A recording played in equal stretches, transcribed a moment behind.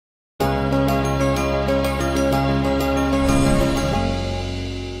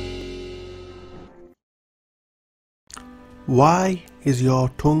Why is your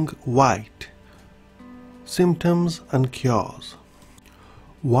tongue white? Symptoms and cures.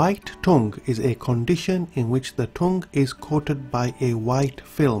 White tongue is a condition in which the tongue is coated by a white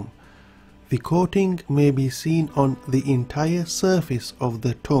film. The coating may be seen on the entire surface of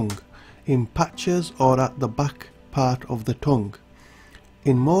the tongue, in patches or at the back part of the tongue.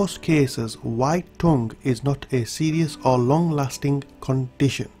 In most cases, white tongue is not a serious or long-lasting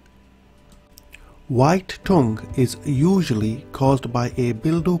condition. White tongue is usually caused by a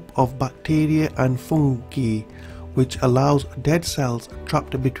buildup of bacteria and fungi, which allows dead cells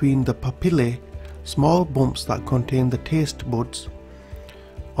trapped between the papillae, small bumps that contain the taste buds,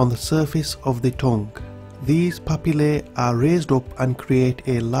 on the surface of the tongue. These papillae are raised up and create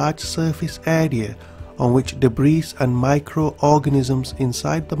a large surface area on which debris and microorganisms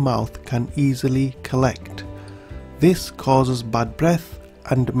inside the mouth can easily collect. This causes bad breath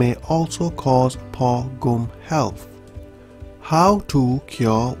and may also cause poor gum health. How to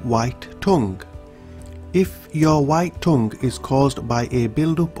cure white tongue? If your white tongue is caused by a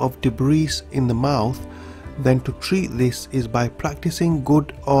buildup of debris in the mouth, then to treat this is by practicing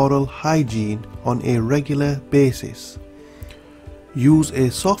good oral hygiene on a regular basis. Use a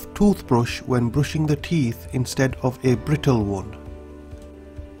soft toothbrush when brushing the teeth instead of a brittle one.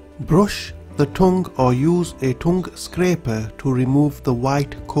 Brush the tongue or use a tongue scraper to remove the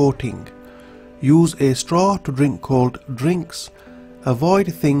white coating. Use a straw to drink cold drinks.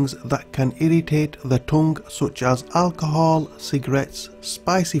 Avoid things that can irritate the tongue such as alcohol, cigarettes,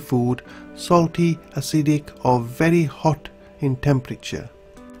 spicy food, salty, acidic or very hot in temperature.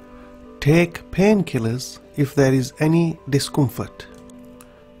 Take painkillers if there is any discomfort.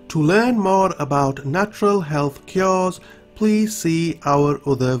 To learn more about natural health cures, please see our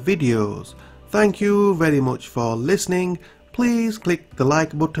other videos. Thank you very much for listening. Please click the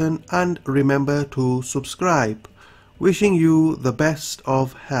like button and remember to subscribe. Wishing you the best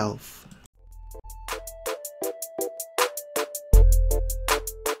of health.